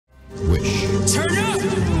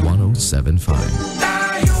107.5.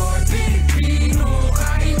 Tayo'y Pilipino,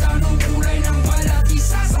 kahit anong kulay ng balat,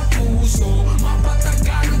 isa sa puso.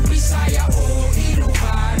 Mapatagalog, Bisaya o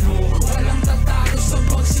Ilocano, walang tatalo sa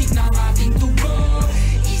pagsig ng ating tugo.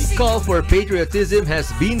 Call for patriotism has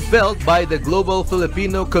been felt by the global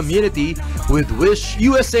Filipino community with Wish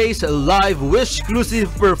USA's live Wishclusive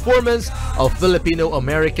performance of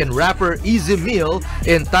Filipino-American rapper Ez Mil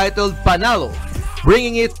entitled Panalo,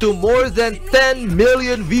 bringing it to more than 10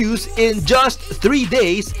 million views in just 3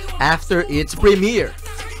 days after its premiere.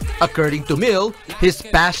 According to Mil, his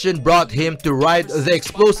passion brought him to write the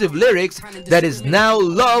explosive lyrics that is now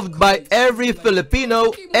loved by every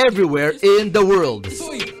Filipino everywhere in the world.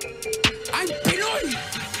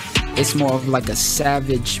 It's more of like a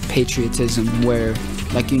savage patriotism where,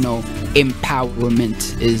 like, you know,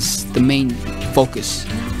 empowerment is the main focus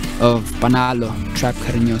of Panalo Trap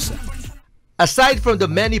Cariñosa. Aside from the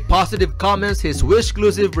many positive comments his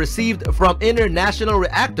Wishclusive received from international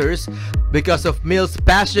reactors because of Mil's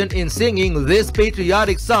passion in singing this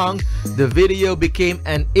patriotic song, the video became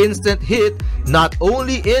an instant hit not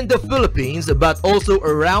only in the Philippines but also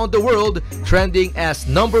around the world, trending as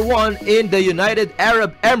 #1 in the United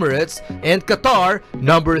Arab Emirates and Qatar,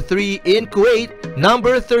 #3 in Kuwait,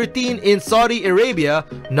 #13 in Saudi Arabia,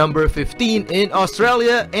 #15 in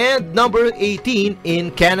Australia, and #18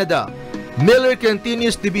 in Canada. Miller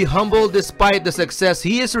continues to be humble despite the success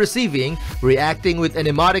he is receiving, reacting with an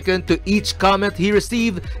emoticon to each comment he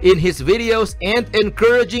received in his videos and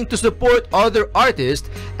encouraging to support other artists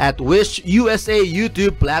at Wish USA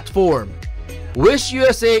YouTube platform. Wish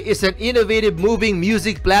USA is an innovative moving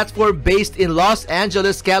music platform based in Los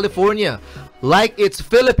Angeles, California. Like its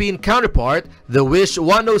Philippine counterpart, the Wish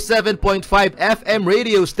 107.5 FM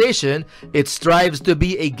radio station, it strives to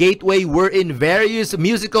be a gateway wherein various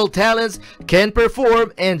musical talents can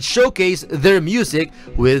perform and showcase their music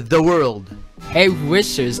with the world. Hey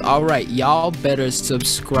Wishers, alright, y'all better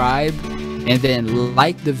subscribe and then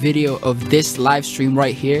like the video of this live stream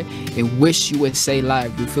right here and Wish USA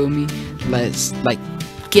Live, you feel me? Let's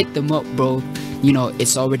get them up, bro. You know,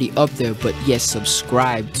 it's already up there, but yes,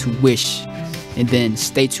 subscribe to Wish. And then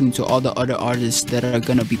stay tuned to all the other artists that are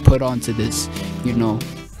gonna be put onto this, you know.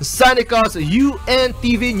 Signing across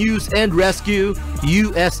UNTV News and Rescue,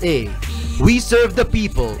 USA. We serve the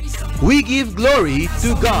people. We give glory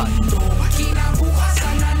to God.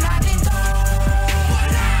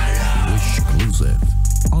 Wishclusive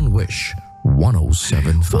on Wish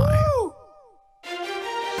 107.5.